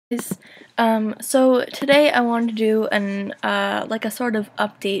Guys, so today I wanted to do like a sort of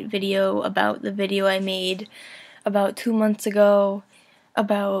update video about the video I made about 2 months ago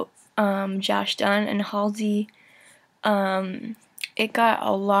about Josh Dun and Halsey. It got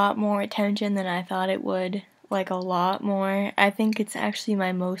a lot more attention than I thought it would, like a lot more. I think it's actually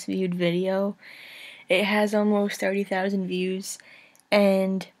my most viewed video. It has almost 30,000 views,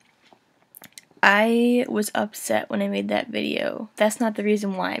 and I was upset when I made that video. That's not the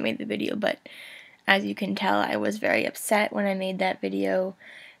reason why I made the video, but as you can tell, I was very upset when I made that video.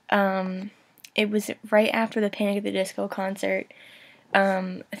 It was right after the Panic at the Disco concert.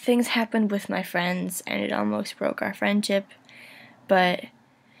 Things happened with my friends, and it almost broke our friendship, but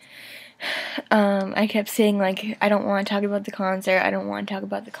I kept saying, like, I don't want to talk about the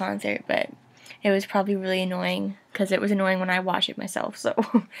concert, but it was probably really annoying, because it was annoying when I watched it myself, so,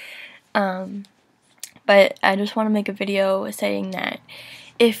 but I just want to make a video saying that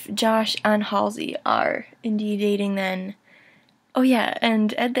if Josh and Halsey are indeed dating, then, oh yeah,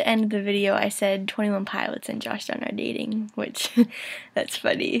 and at the end of the video I said 21 Pilots and Josh Dun are dating, which, that's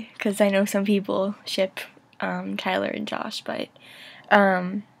funny, because I know some people ship Tyler and Josh, but,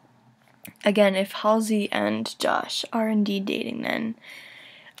 again, if Halsey and Josh are indeed dating, then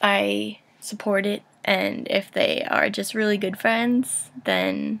I support it, and if they are just really good friends,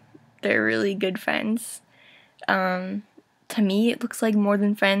 then they're really good friends. To me, it looks like more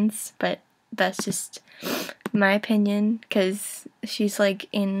than friends, but that's just my opinion, because she's, like,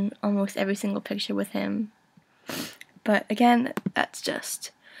 in almost every single picture with him. But, again, that's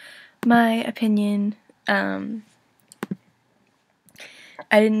just my opinion. I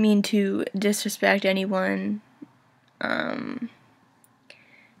didn't mean to disrespect anyone,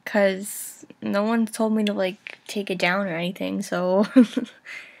 because no one told me to, like, take it down or anything, so,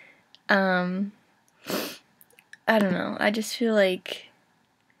 I don't know, I just feel like,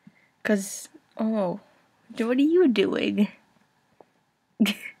 because, oh, what are you doing?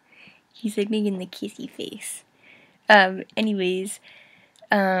 He's, like, making the kissy face. Anyways,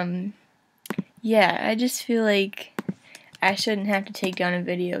 yeah, I just feel like I shouldn't have to take down a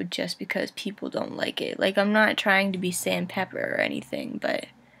video just because people don't like it. Like, I'm not trying to be sandpepper or anything, but,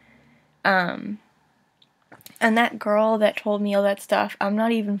 and that girl that told me all that stuff, I'm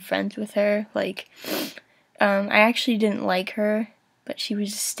not even friends with her. Like, I actually didn't like her, but she was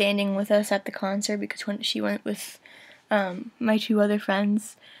just standing with us at the concert because when she went with my two other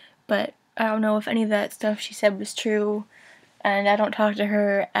friends, but I don't know if any of that stuff she said was true, and I don't talk to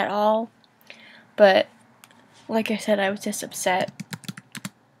her at all, but like I said, I was just upset,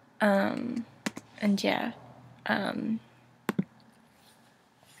 and yeah,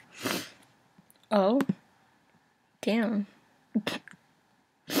 oh, damn.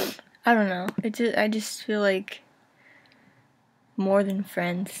 I don't know, I just feel like more than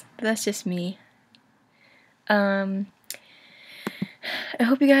friends. That's just me. I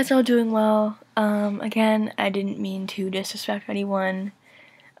hope you guys are all doing well. Again, I didn't mean to disrespect anyone.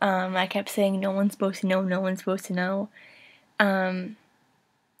 I kept saying no one's supposed to know, no one's supposed to know.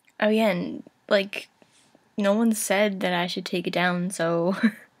 Again, like, no one said that I should take it down, so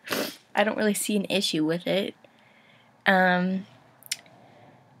I don't really see an issue with it.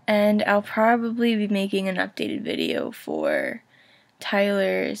 And I'll probably be making an updated video for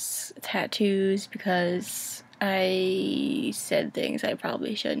Tyler's tattoos because I said things I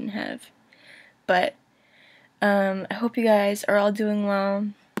probably shouldn't have. But I hope you guys are all doing well.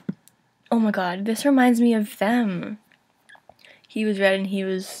 Oh my god, this reminds me of them. He was red and he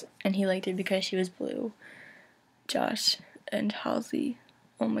liked it because she was blue. Josh and Halsey.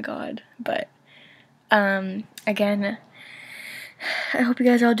 Oh my god. But again, I hope you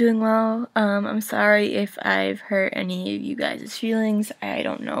guys are all doing well. I'm sorry if I've hurt any of you guys' feelings. I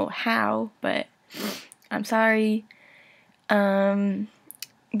don't know how, but I'm sorry.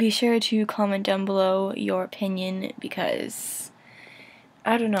 Be sure to comment down below your opinion because,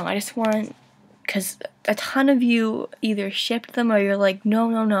 I don't know, I just want, because a ton of you either shipped them or you're like,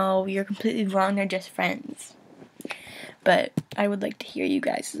 no, you're completely wrong, they're just friends. But I would like to hear you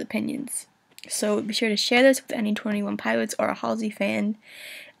guys' opinions. So be sure to share this with any 21 Pilots or a Halsey fan.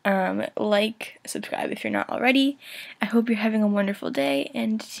 Like, subscribe if you're not already. I hope you're having a wonderful day,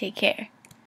 and take care.